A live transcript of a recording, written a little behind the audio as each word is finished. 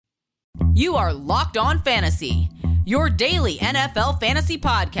You are Locked On Fantasy, your daily NFL fantasy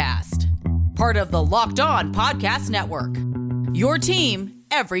podcast. Part of the Locked On Podcast Network, your team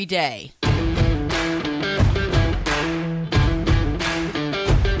every day.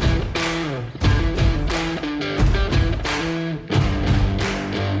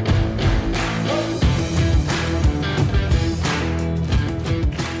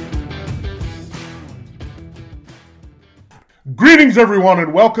 Greetings, everyone,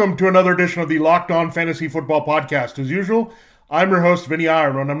 and welcome to another edition of the Locked On Fantasy Football Podcast. As usual, I'm your host, Vinny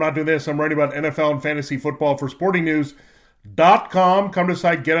Iyer. When I'm not doing this, I'm writing about NFL and fantasy football for sportingnews.com. Come to the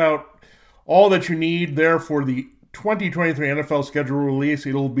site, get out all that you need there for the 2023 NFL schedule release.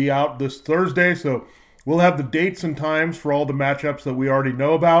 It'll be out this Thursday, so we'll have the dates and times for all the matchups that we already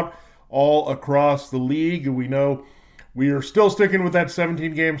know about all across the league. We know we are still sticking with that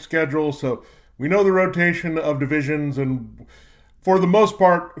 17-game schedule, so we know the rotation of divisions and for the most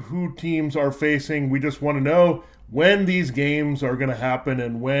part who teams are facing. We just want to know when these games are going to happen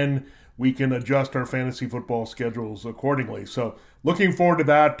and when we can adjust our fantasy football schedules accordingly. So looking forward to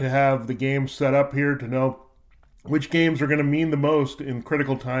that, to have the games set up here, to know which games are going to mean the most in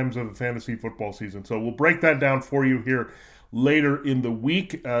critical times of the fantasy football season. So we'll break that down for you here later in the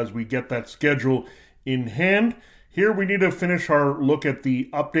week as we get that schedule in hand. Here we need to finish our look at the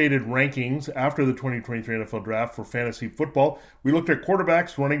updated rankings after the 2023 NFL Draft for fantasy football. We looked at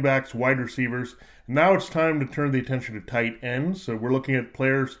quarterbacks, running backs, wide receivers. Now it's time to turn the attention to tight ends. So we're looking at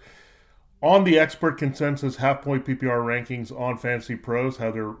players on the expert consensus half-point PPR rankings on Fantasy Pros,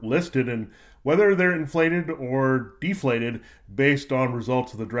 how they're listed and whether they're inflated or deflated based on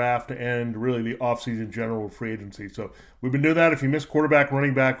results of the draft and really the offseason general free agency. So we've been doing that. If you missed quarterback,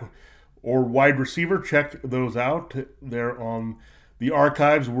 running back, or wide receiver, check those out. They're on the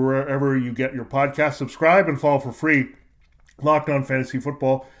archives wherever you get your podcast. Subscribe and follow for free. Locked On Fantasy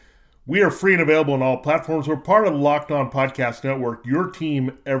Football. We are free and available on all platforms. We're part of the Locked On Podcast Network, your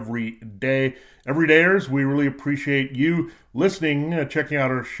team every day. Everydayers, we really appreciate you listening, checking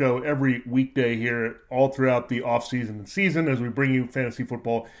out our show every weekday here all throughout the offseason and season as we bring you fantasy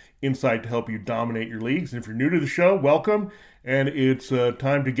football insight to help you dominate your leagues. And if you're new to the show, welcome. And it's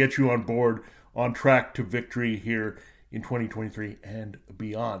time to get you on board, on track to victory here in 2023 and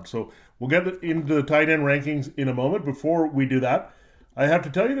beyond. So we'll get into the tight end rankings in a moment. Before we do that, I have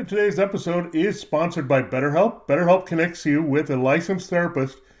to tell you that today's episode is sponsored by BetterHelp. BetterHelp connects you with a licensed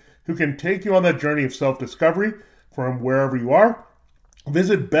therapist who can take you on that journey of self-discovery from wherever you are.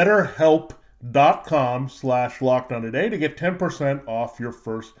 Visit BetterHelp.com/LockedOn today to get 10% off your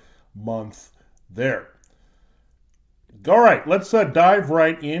first month there. All right, let's dive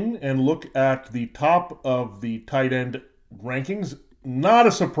right in and look at the top of the tight end rankings. Not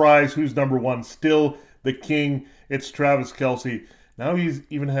a surprise who's number one, still the king. It's Travis Kelce. Now he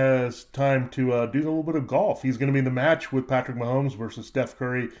even has time to do a little bit of golf. He's going to be in the match with Patrick Mahomes versus Steph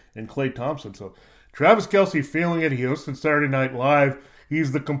Curry and Klay Thompson. So Travis Kelce feeling it. He hosted Saturday Night Live.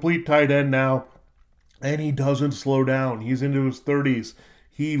 He's the complete tight end now, and he doesn't slow down. He's into his 30s.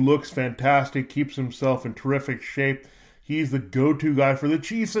 He looks fantastic, keeps himself in terrific shape. He's the go-to guy for the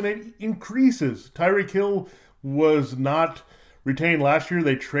Chiefs, and it increases. Tyreek Hill was not retained last year.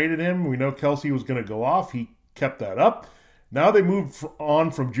 They traded him. We know Kelce was going to go off. He kept that up. Now they moved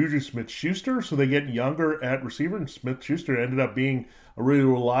on from Juju Smith-Schuster, so they get younger at receiver, and Smith-Schuster ended up being a really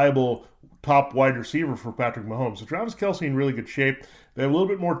reliable top wide receiver for Patrick Mahomes. So Travis Kelce in really good shape. They have a little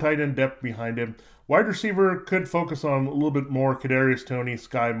bit more tight end depth behind him. Wide receiver could focus on a little bit more Kadarius Toney,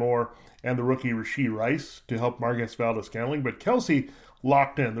 Sky Moore, and the rookie Rashee Rice to help Marquez Valdes-Scantling. But Kelce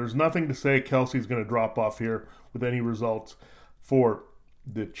locked in. There's nothing to say Kelce's going to drop off here with any results for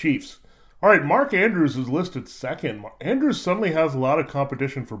the Chiefs. All right, Mark Andrews is listed second. Andrews suddenly has a lot of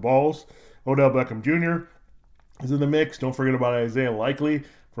competition for balls. Odell Beckham Jr. is in the mix. Don't forget about Isaiah Likely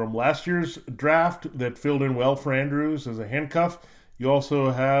from last year's draft that filled in well for Andrews as a handcuff. You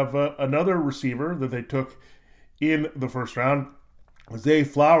also have another receiver that they took in the first round, Zay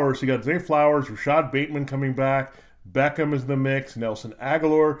Flowers. You got Zay Flowers, Rashad Bateman coming back. Beckham is in the mix. Nelson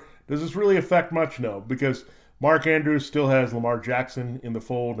Aguilar. Does this really affect much? No, because Mark Andrews still has Lamar Jackson in the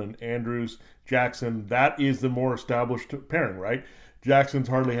fold, and Andrews, Jackson, that is the more established pairing, right? Jackson's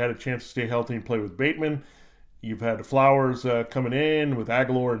hardly had a chance to stay healthy and play with Bateman. You've had Flowers coming in with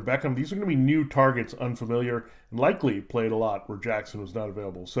Aguilar and Beckham. These are going to be new targets, unfamiliar, and likely played a lot where Jackson was not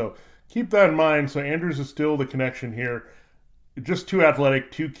available. So keep that in mind. So Andrews is still the connection here. Just too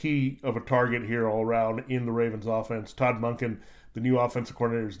athletic, too key of a target here all around in the Ravens offense. Todd Monken, the new offensive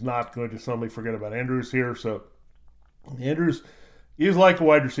coordinator, is not going to suddenly forget about Andrews here. So Andrews is like a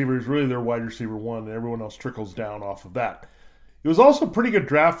wide receiver. He's really their wide receiver one, and everyone else trickles down off of that. It was also a pretty good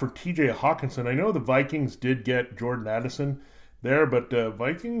draft for TJ Hawkinson. I know the Vikings did get Jordan Addison there, but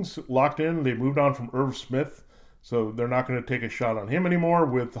Vikings locked in. They moved on from Irv Smith, so they're not going to take a shot on him anymore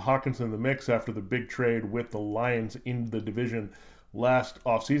with Hawkinson in the mix after the big trade with the Lions in the division last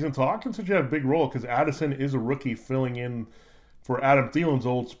offseason. So Hawkinson should have a big role because Addison is a rookie filling in for Adam Thielen's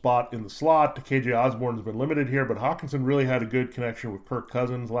old spot in the slot. KJ Osborne's been limited here, but Hawkinson really had a good connection with Kirk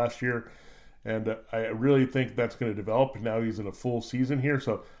Cousins last year. And I really think that's going to develop. Now he's in a full season here.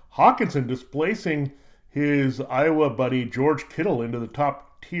 So Hawkinson displacing his Iowa buddy George Kittle into the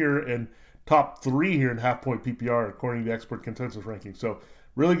top tier and top 3 here in half-point PPR, according to the expert consensus ranking. So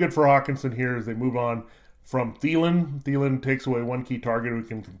really good for Hawkinson here as they move on from Thielen. Thielen takes away one key target who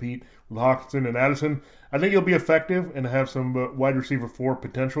can compete with Hawkinson and Addison. I think he'll be effective and have some wide receiver 4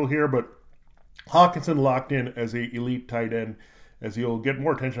 potential here, but Hawkinson locked in as a elite tight end as he'll get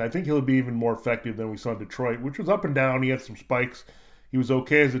more attention. I think he'll be even more effective than we saw in Detroit, which was up and down. He had some spikes. He was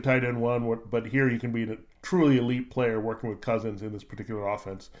okay as a tight end 1, but here he can be a truly elite player working with Cousins in this particular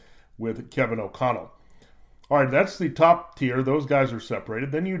offense with Kevin O'Connell. All right, that's the top tier. Those guys are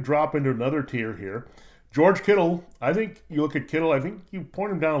separated. Then you drop into another tier here. George Kittle, I think you look at Kittle, I think you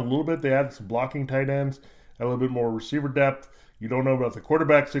point him down a little bit. They added some blocking tight ends, had a little bit more receiver depth. You don't know about the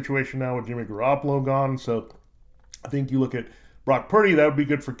quarterback situation now with Jimmy Garoppolo gone, so I think you look at Brock Purdy, that would be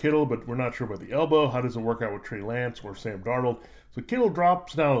good for Kittle, but we're not sure about the elbow. How does it work out with Trey Lance or Sam Darnold? So Kittle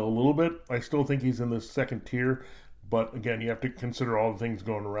drops down a little bit. I still think he's in the second tier, but again, you have to consider all the things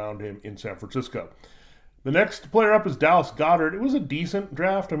going around him in San Francisco. The next player up is Dallas Goedert. It was a decent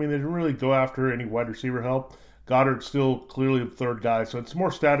draft. I mean, they didn't really go after any wide receiver help. Goddard's still clearly the third guy, so it's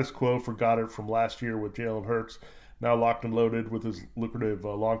more status quo for Goddard from last year with Jalen Hurts, now locked and loaded with his lucrative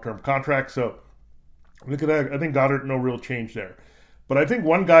long-term contract. So look at that. I think Goddard, no real change there. But I think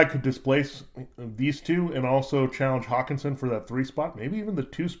one guy could displace these two and also challenge Hawkinson for that 3 spot, maybe even the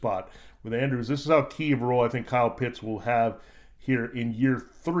 2 spot with Andrews. This is how key of a role I think Kyle Pitts will have here in year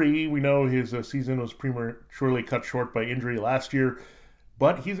 3. We know his season was prematurely cut short by injury last year,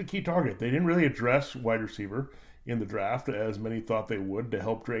 but he's a key target. They didn't really address wide receiver in the draft as many thought they would to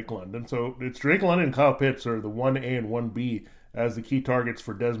help Drake London. So it's Drake London and Kyle Pitts are the 1A and 1B as the key targets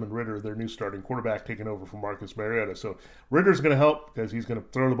for Desmond Ridder, their new starting quarterback, taking over from Marcus Mariota. So Ridder's going to help because he's going to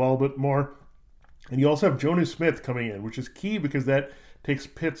throw the ball a bit more. And you also have Jonnu Smith coming in, which is key because that takes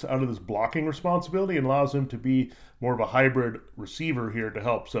Pitts out of this blocking responsibility and allows him to be more of a hybrid receiver here to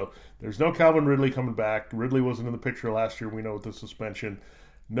help. So there's no Calvin Ridley coming back. Ridley wasn't in the picture last year, we know, with the suspension.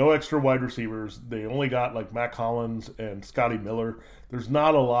 No extra wide receivers. They only got like Mac Hollins and Scotty Miller. There's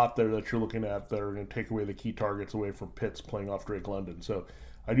not a lot there that you're looking at that are going to take away the key targets away from Pitts playing off Drake London. So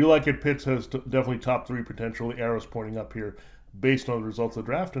I do like it. Pitts has definitely top 3 potential. The arrow's pointing up here based on the results of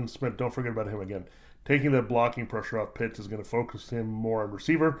the draft. And Smith, don't forget about him again. Taking that blocking pressure off Pitts is going to focus him more on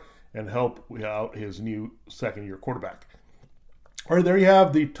receiver and help out his new second-year quarterback. All right, there you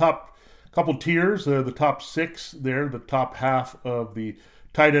have the top couple tiers, the top 6 there, the top half of the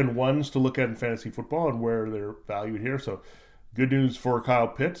tight end 1s to look at in fantasy football and where they're valued here. So good news for Kyle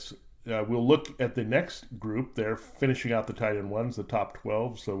Pitts. We'll look at the next group there, finishing out the tight end 1s, the top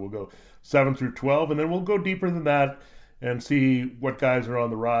 12. So we'll go 7 through 12, and then we'll go deeper than that and see what guys are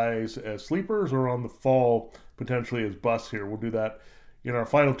on the rise as sleepers or on the fall potentially as busts here. We'll do that in our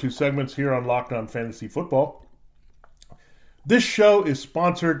final 2 segments here on Locked On Fantasy Football. This show is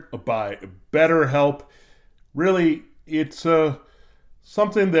sponsored by BetterHelp. Really, it's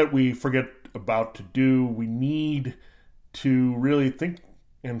something that we forget about to do. We need to really think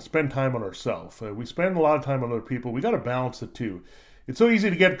and spend time on ourselves. We spend a lot of time on other people. We got to balance the two. It's so easy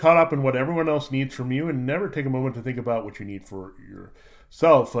to get caught up in what everyone else needs from you and never take a moment to think about what you need for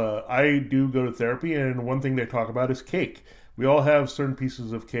yourself. I do go to therapy, and one thing they talk about is cake. We all have certain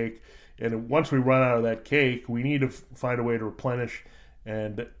pieces of cake, and once we run out of that cake, we need to find a way to replenish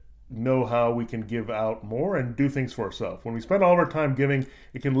and know how we can give out more and do things for ourselves. When we spend all of our time giving,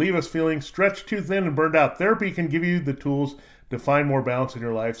 it can leave us feeling stretched too thin and burned out. Therapy can give you the tools to find more balance in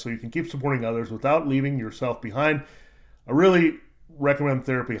your life so you can keep supporting others without leaving yourself behind. I really recommend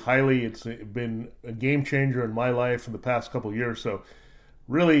therapy highly. It's been a game changer in my life in the past couple of years. So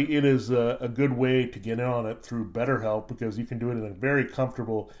really, it is a good way to get in on it through BetterHelp because you can do it in a very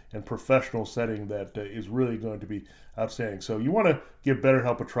comfortable and professional setting that is really going to be outstanding. So you want to give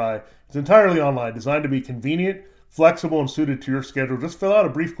BetterHelp a try. It's entirely online, designed to be convenient, flexible, and suited to your schedule. Just fill out a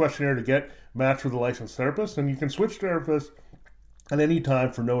brief questionnaire to get matched with a licensed therapist, and you can switch therapists at any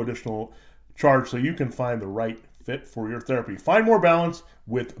time for no additional charge so you can find the right fit for your therapy. Find more balance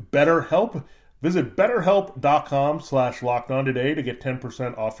with BetterHelp. Visit betterhelp.com/lockedon today to get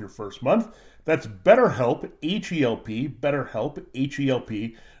 10% off your first month. That's BetterHelp, H-E-L-P, BetterHelp,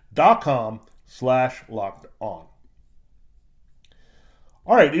 HELP.com/LockedOn.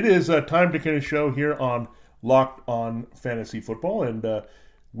 All right, it is time to kind of show here on Locked On Fantasy Football, and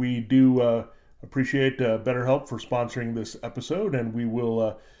we do appreciate BetterHelp for sponsoring this episode, and we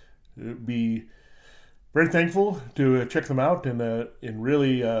will be very thankful to check them out, and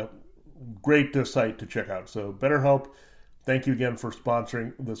really great site to check out. So BetterHelp, thank you again for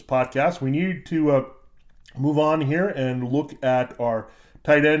sponsoring this podcast. We need to move on here and look at our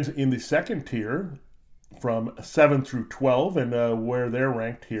tight ends in the second tier from 7 through 12 and where they're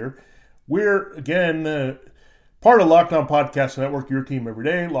ranked here. We're, again, part of Locked On Podcast Network, your team every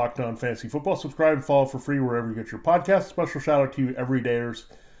day, Locked On Fantasy Football. Subscribe and follow for free wherever you get your podcasts. Special shout out to you everydayers.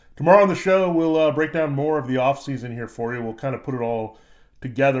 Tomorrow on the show, we'll break down more of the offseason here for you. We'll kind of put it all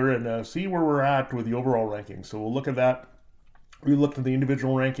together and see where we're at with the overall rankings. So we'll look at that. We looked at the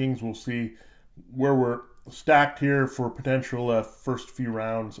individual rankings. We'll see where we're stacked here for potential first few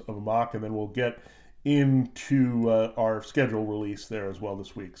rounds of a mock, and then we'll get into our schedule release there as well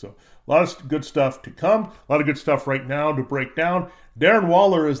this week. So a lot of good stuff to come. A lot of good stuff right now to break down. Darren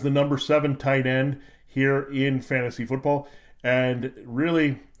Waller is the number 7 tight end here in fantasy football, and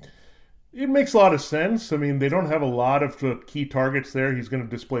really it makes a lot of sense. I mean, they don't have a lot of key targets there. He's going to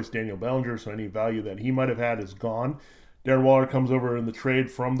displace Daniel Bellinger, so any value that he might have had is gone. Darren Waller comes over in the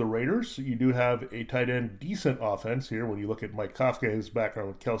trade from the Raiders. You do have a tight end decent offense here when you look at Mike Kafka, his background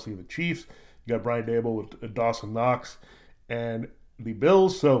with Kelsey and the Chiefs. You got Brian Dable with Dawson Knox and the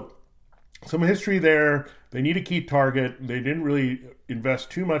Bills. So some history there. They need a key target. They didn't really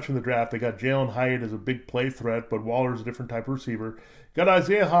invest too much in the draft. They got Jalen Hyatt as a big play threat, but Waller's a different type of receiver. Got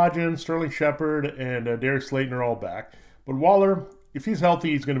Isaiah Hodgins, Sterling Shepard, and Darius Slayton are all back. But Waller, if he's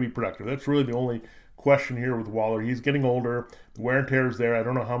healthy, he's going to be productive. That's really the only question here with Waller. He's getting older. The wear and tear is there. I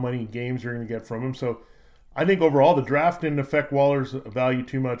don't know how many games you're going to get from him. So I think overall the draft didn't affect Waller's value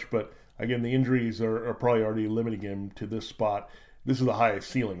too much, but again, the injuries are probably already limiting him to this spot. This is the highest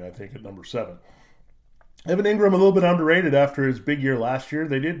ceiling, I think, at number 7. Evan Ingram, a little bit underrated after his big year last year.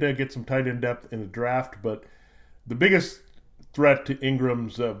 They did get some tight end depth in the draft, but the biggest threat to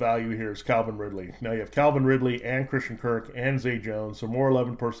Ingram's value here is Calvin Ridley. Now you have Calvin Ridley and Christian Kirk and Zay Jones, so more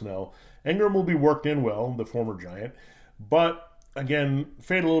 11 personnel. Ingram will be worked in well, the former Giant, but again,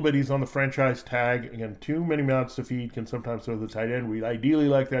 fade a little bit. He's on the franchise tag. Again, too many mouths to feed can sometimes throw the tight end. We'd ideally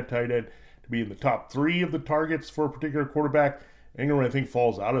like that tight end to be in the top 3 of the targets for a particular quarterback. Ingram, I think,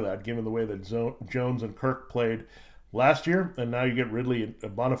 falls out of that, given the way that Jones and Kirk played last year. And now you get Ridley, a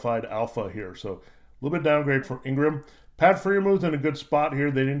bona fide alpha here. So a little bit downgrade for Ingram. Pat Freiermuth's in a good spot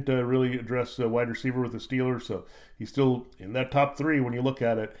here. They didn't really address wide receiver with the Steelers, so he's still in that top 3 when you look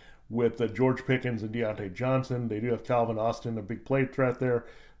at it, with George Pickens and Deontay Johnson. They do have Calvin Austin, a big play threat there,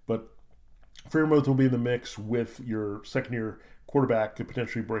 but Freiermuth will be in the mix with your second-year quarterback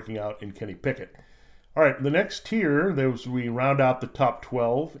potentially breaking out in Kenny Pickett. All right, the next tier, we round out the top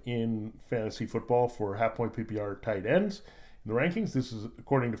 12 in fantasy football for half-point PPR tight ends. In the rankings, this is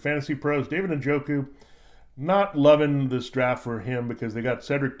according to Fantasy Pros. David Njoku, not loving this draft for him because they got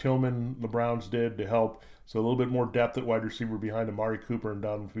Cedric Tillman, the Browns did, to help. So a little bit more depth at wide receiver behind Amari Cooper and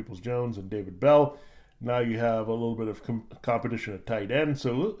Donovan Peoples-Jones and David Bell. Now you have a little bit of competition at tight end.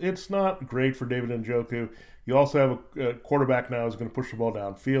 So it's not great for David Njoku. You also have a quarterback now who's going to push the ball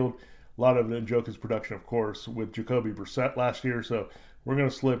downfield. A lot of Njoku's production, of course, with Jacoby Brissett last year. So we're going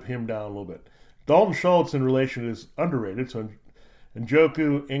to slip him down a little bit. Dalton Schultz in relation is underrated. So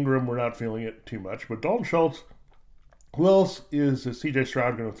Njoku, Ingram, we're not feeling it too much. But Dalton Schultz, who else is C.J.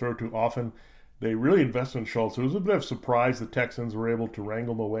 Stroud going to throw to often? They really invested in Schultz. It was a bit of a surprise the Texans were able to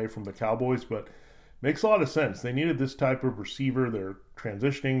wrangle him away from the Cowboys, but makes a lot of sense. They needed this type of receiver. They're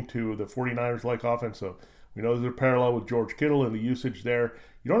transitioning to the 49ers-like offense, so we know there's a parallel with George Kittle and the usage there.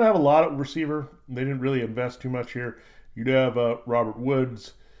 You don't have a lot of receiver. They didn't really invest too much here. You do have Robert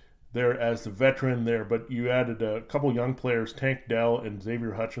Woods there as the veteran there, but you added a couple young players, Tank Dell and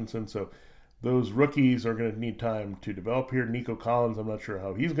Xavier Hutchinson, so those rookies are going to need time to develop here. Nico Collins, I'm not sure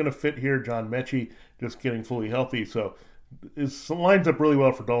how he's going to fit here. John Mechie just getting fully healthy. So it lines up really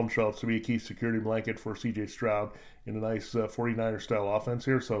well for Dalton Schultz to be a key security blanket for C.J. Stroud in a nice 49er-style offense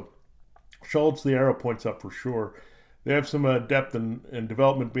here. So Schultz, the arrow points up for sure. They have some depth and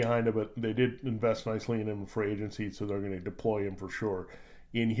development behind him, but they did invest nicely in him for agency, so they're going to deploy him for sure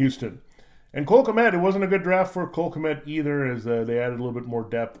in Houston. And Cole Kmet, it wasn't a good draft for Cole Kmet either, as they added a little bit more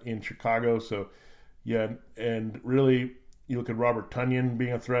depth in Chicago. So, yeah, and really, you look at Robert Tonyan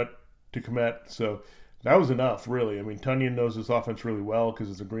being a threat to Kmet. So that was enough, really. I mean, Tonyan knows this offense really well because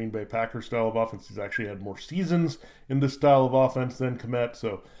it's a Green Bay Packers style of offense. He's actually had more seasons in this style of offense than Kmet.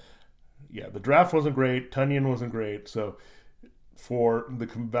 So yeah, the draft wasn't great. Tunyon wasn't great. So for the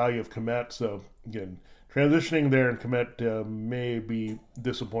value of Kmet, so again, transitioning there and Kmet may be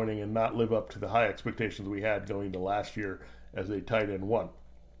disappointing and not live up to the high expectations we had going into last year as a tight end one.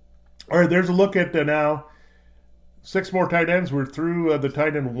 All right, there's a look at now 6 more tight ends. We're through the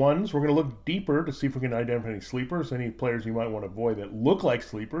tight end ones. We're going to look deeper to see if we can identify any sleepers, any players you might want to avoid that look like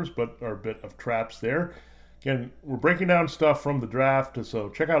sleepers but are a bit of traps there. Again, we're breaking down stuff from the draft, so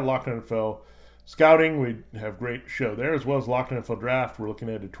check out Locked On NFL Scouting. We have a great show there, as well as Locked On NFL Draft. We're looking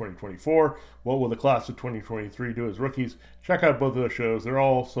ahead to 2024. What will the class of 2023 do as rookies? Check out both of those shows. They're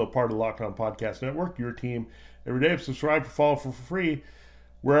also part of the Locked On Podcast Network, your team every day. Subscribe, follow for free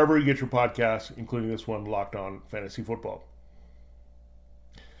wherever you get your podcasts, including this one, Locked On Fantasy Football.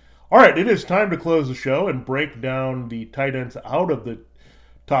 All right, it is time to close the show and break down the tight ends out of the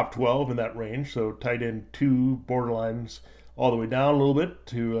top 12 in that range. So tight end 2, borderlines, all the way down a little bit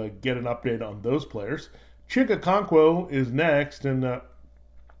to get an update on those players. Chig Okonkwo is next, and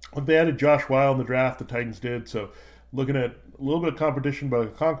they added Josh Weil in the draft, the Titans did, so looking at a little bit of competition,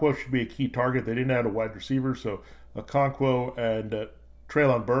 but Okonkwo should be a key target. They didn't add a wide receiver, so Okonkwo and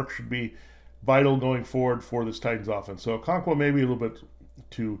Treylon Burke should be vital going forward for this Titans offense. So Okonkwo maybe a little bit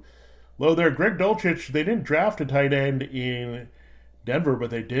too low there. Greg Dulcich, they didn't draft a tight end in Denver, but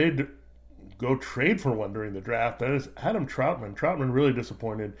they did go trade for one during the draft. That is Adam Troutman. Troutman really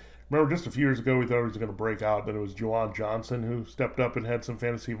disappointed. Remember, just a few years ago, we thought he was going to break out. Then it was Juwan Johnson who stepped up and had some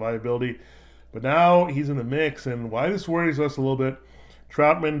fantasy viability. But now he's in the mix, and why this worries us a little bit,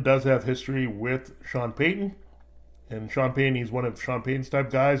 Troutman does have history with Sean Payton. And Sean Payton, he's one of Sean Payton's type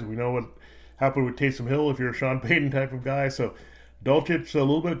guys. We know what happened with Taysom Hill if you're a Sean Payton type of guy. So Dulcich, a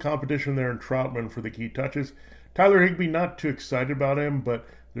little bit of competition there in Troutman for the key touches. Tyler Higbee, not too excited about him, but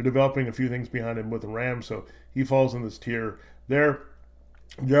they're developing a few things behind him with the Rams, so he falls in this tier there.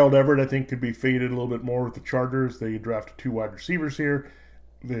 Gerald Everett, I think, could be faded a little bit more with the Chargers. They drafted 2 wide receivers here.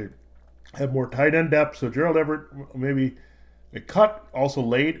 They have more tight end depth, so Gerald Everett maybe a cut also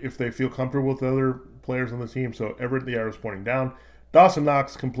late if they feel comfortable with the other players on the team. So Everett, the arrow is pointing down. Dawson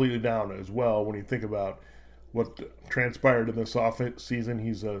Knox completely down as well when you think about what transpired in this off season.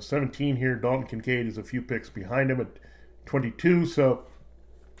 He's 17 here. Dalton Kincaid is a few picks behind him at 22. So,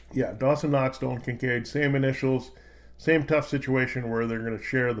 yeah, Dawson Knox, Dalton Kincaid, same initials, same tough situation where they're going to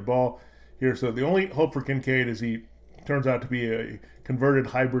share the ball here. So the only hope for Kincaid is he turns out to be a converted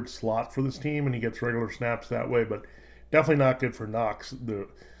hybrid slot for this team, and he gets regular snaps that way. But definitely not good for Knox, the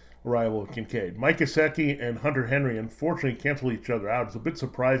arrival of Kincaid. Mike Gesicki and Hunter Henry, unfortunately, cancel each other out. It's a bit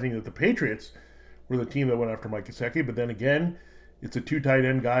surprising that the Patriots were the team that went after Mike Gesicki, but then again, it's a 2 tight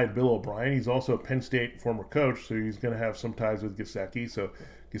end guy, Bill O'Brien. He's also a Penn State former coach, so he's going to have some ties with Gesicki. So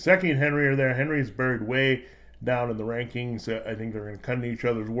Gesicki and Henry are there. Henry is buried way down in the rankings. I think they're going to cut into each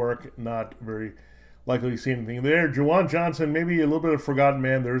other's work. Not very likely to see anything there. Juwan Johnson, maybe a little bit of forgotten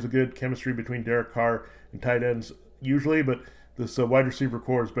man. There's a good chemistry between Derek Carr and tight ends usually, but this wide receiver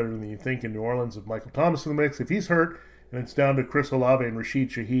core is better than you think in New Orleans. If Michael Thomas in the mix, if he's hurt, and it's down to Chris Olave and Rashid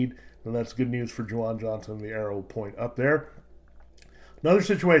Shaheed, then that's good news for Juwan Johnson. The arrow will point up there. Another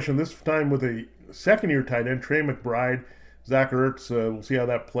situation, this time with a second-year tight end, Trey McBride, Zach Ertz. We'll see how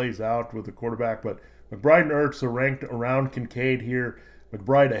that plays out with the quarterback, but McBride and Ertz are ranked around Kincaid here.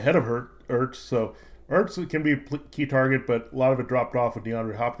 McBride ahead of Ertz, so Ertz can be a key target, but a lot of it dropped off with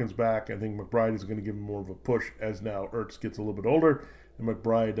DeAndre Hopkins back. I think McBride is going to give him more of a push as now Ertz gets a little bit older, and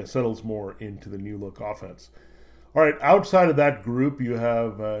McBride settles more into the new-look offense. All right, outside of that group, you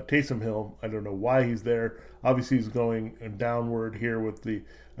have Taysom Hill. I don't know why he's there. Obviously, he's going downward here with the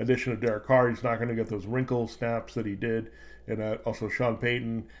addition of Derek Carr. He's not going to get those wrinkle snaps that he did. And also Sean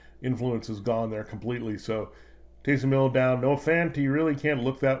Payton influence is gone there completely. So Taysom Hill down. Noah Fant, he really can't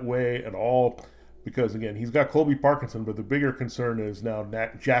look that way at all because, again, he's got Colby Parkinson, but the bigger concern is now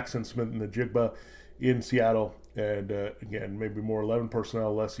Jackson Smith and the Jigba in Seattle. And, again, maybe more 11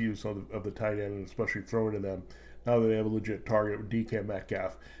 personnel, less use of the tight end, and especially throwing to them. Now that they have a legit target with DK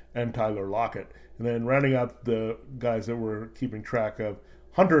Metcalf and Tyler Lockett. And then rounding out the guys that we're keeping track of,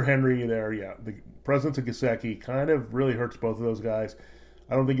 Hunter Henry there, yeah. The presence of Gesicki kind of really hurts both of those guys.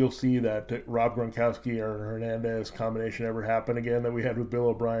 I don't think you'll see that Rob Gronkowski or Hernandez combination ever happen again that we had with Bill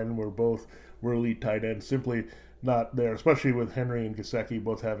O'Brien, where both were elite tight ends. Simply not there, especially with Henry and Gesicki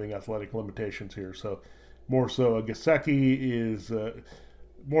both having athletic limitations here. So more so, Gesicki is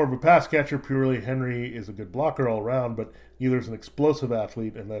more of a pass catcher purely. Henry is a good blocker all around, but neither is an explosive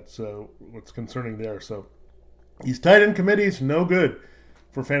athlete, and that's what's concerning there. So these tight end committees, no good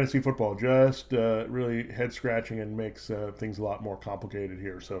for fantasy football. Just really head-scratching and makes things a lot more complicated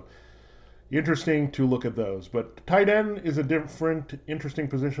here. So, interesting to look at those. But tight end is a different, interesting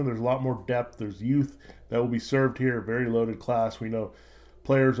position. There's a lot more depth. There's youth that will be served here. Very loaded class. We know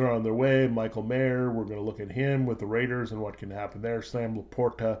players are on their way. Michael Mayer, we're going to look at him with the Raiders and what can happen there. Sam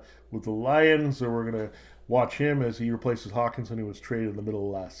Laporta with the Lions, so we're going to watch him as he replaces Hawkinson, who was traded in the middle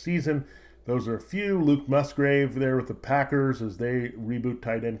of last season. Those are a few. Luke Musgrave there with the Packers as they reboot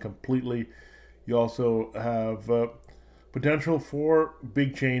tight end completely. You also have potential for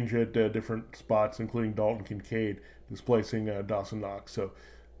big change at different spots, including Dalton Kincaid displacing Dawson Knox. So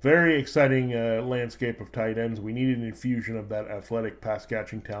very exciting landscape of tight ends. We needed an infusion of that athletic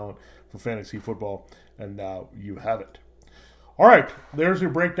pass-catching talent for fantasy football, and now you have it. All right, there's your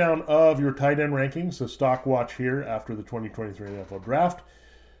breakdown of your tight end rankings, the stock watch here after the 2023 NFL Draft.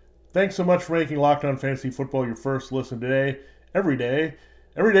 Thanks so much for making Locked On Fantasy Football your first listen today, every day.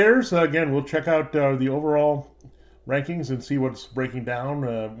 Every dayers, again, we'll check out the overall rankings and see what's breaking down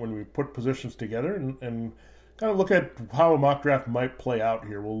when we put positions together and kind of look at how a mock draft might play out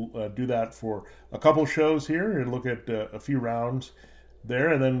here. We'll do that for a couple shows here and look at a few rounds there,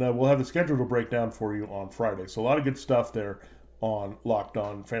 and then we'll have the schedule to break down for you on Friday. So a lot of good stuff there on Locked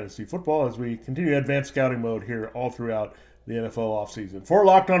On Fantasy Football as we continue advanced scouting mode here all throughout the NFL offseason. For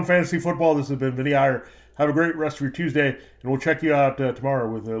Locked On Fantasy Football, this has been Vinny Iyer. Have a great rest of your Tuesday, and we'll check you out tomorrow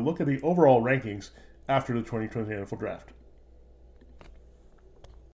with a look at the overall rankings after the 2020 NFL Draft.